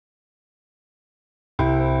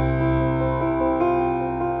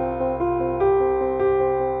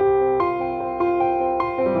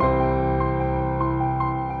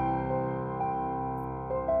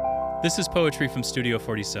This is poetry from Studio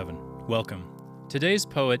 47. Welcome. Today's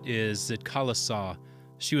poet is Zitkala Sa.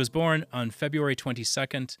 She was born on February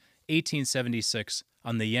 22nd, 1876,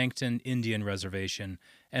 on the Yankton Indian Reservation,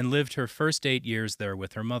 and lived her first 8 years there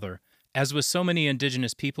with her mother. As with so many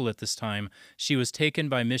indigenous people at this time, she was taken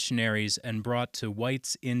by missionaries and brought to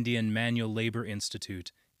White's Indian Manual Labor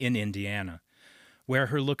Institute in Indiana, where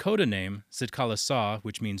her Lakota name, Zitkala Sa,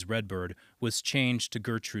 which means redbird, was changed to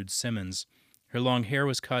Gertrude Simmons. Her long hair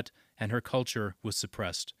was cut, and her culture was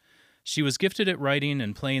suppressed. She was gifted at writing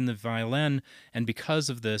and playing the violin, and because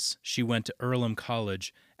of this, she went to Earlham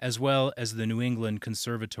College, as well as the New England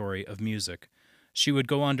Conservatory of Music. She would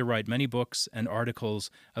go on to write many books and articles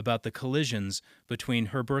about the collisions between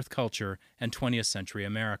her birth culture and 20th century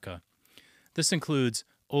America. This includes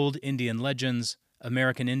Old Indian Legends,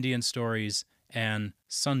 American Indian Stories, and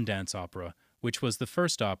Sundance Opera, which was the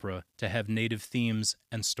first opera to have native themes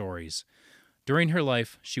and stories. During her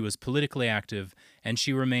life, she was politically active, and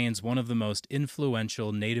she remains one of the most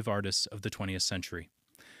influential Native artists of the 20th century.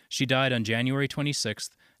 She died on January 26,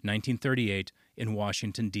 1938, in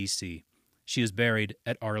Washington, D.C. She is buried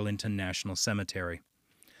at Arlington National Cemetery.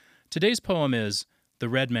 Today's poem is The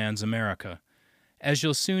Red Man's America. As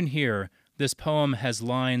you'll soon hear, this poem has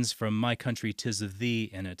lines from My Country 'Tis of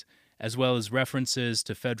Thee in it, as well as references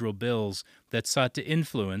to federal bills that sought to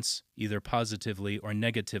influence, either positively or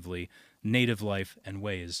negatively, Native life and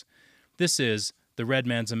ways. This is The Red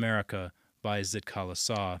Man's America by Zitkala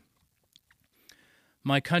Sa.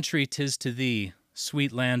 My country 'tis to thee,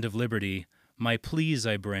 sweet land of liberty, my pleas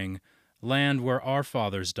I bring, land where our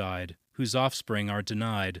fathers died, whose offspring are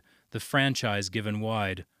denied, the franchise given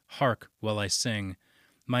wide, hark while I sing.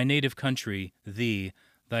 My native country, thee,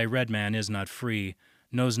 thy red man is not free,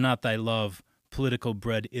 knows not thy love, political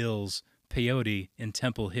bred ills, peyote in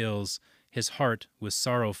Temple Hills, his heart with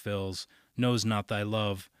sorrow fills, knows not thy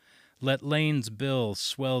love. Let Lane's bill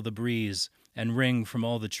swell the breeze, and ring from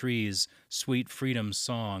all the trees sweet freedom's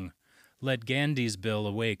song. Let Gandhi's bill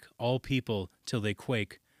awake all people till they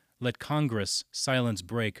quake. Let Congress silence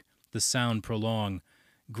break, the sound prolong.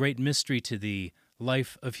 Great mystery to thee,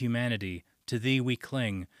 life of humanity, to thee we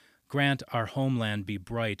cling. Grant our homeland be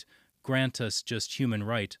bright, grant us just human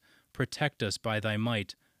right. Protect us by thy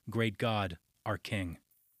might, great God, our King.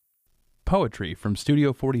 Poetry from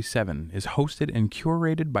Studio 47 is hosted and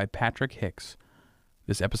curated by Patrick Hicks.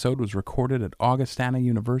 This episode was recorded at Augustana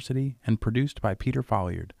University and produced by Peter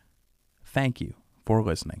Folliard. Thank you for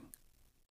listening.